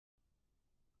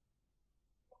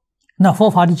那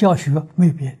佛法的教学没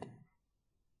有别的，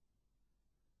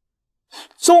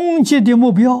终极的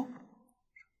目标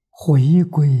回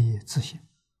归自性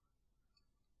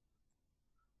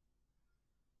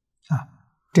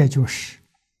这就是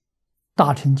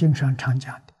大乘经上常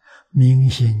讲的明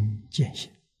心见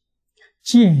性，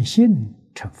见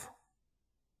性成佛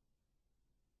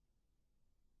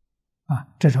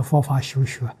这是佛法修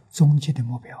学终极的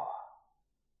目标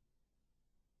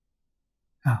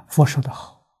佛说得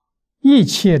好，一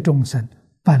切众生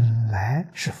本来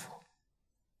是佛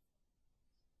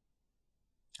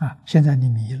现在你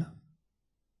迷了，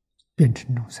变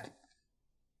成众生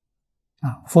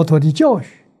佛陀的教育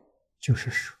就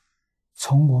是说，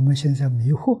从我们现在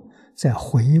迷惑，再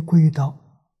回归到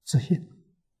自性，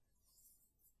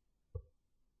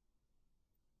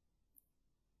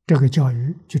这个教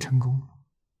育就成功了。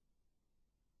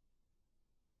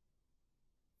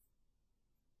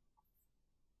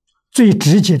最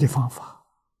直接的方法，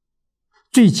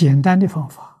最简单的方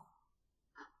法，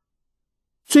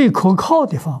最可靠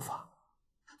的方法，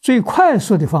最快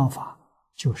速的方法，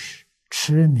就是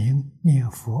持名念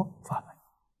佛法门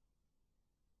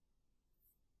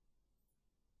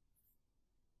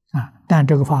但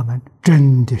这个法门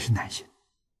真的是难行。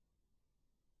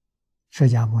释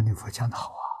迦牟尼佛讲得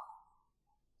好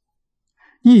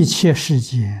一切世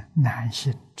间难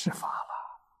行之法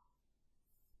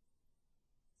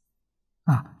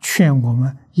了劝我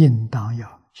们应当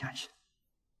要相信。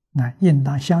那应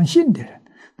当相信的人，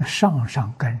那上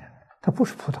上根人，他不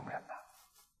是普通人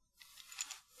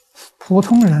普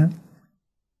通人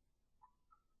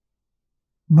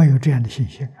没有这样的信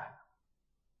心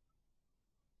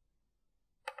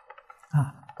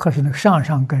可是那个上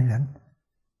上根人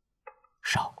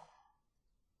少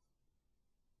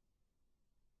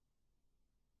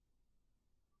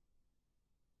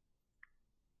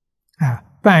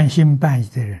半信半疑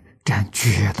的人占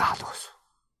绝大多数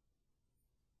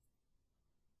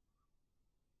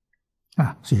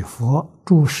所以佛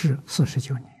住世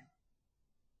49年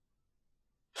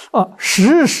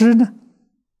时时呢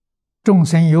众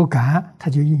生有感他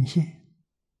就应现，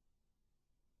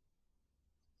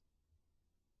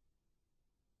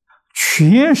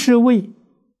全是为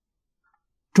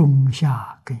中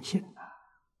下根性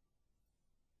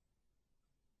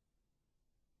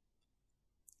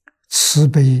慈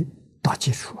悲到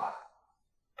基础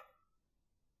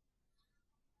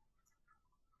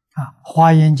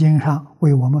华严经上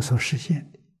为我们所实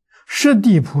现的十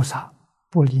地菩萨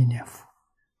不离念佛，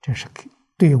这是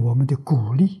对我们的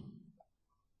鼓励，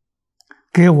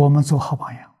给我们做好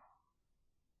榜样。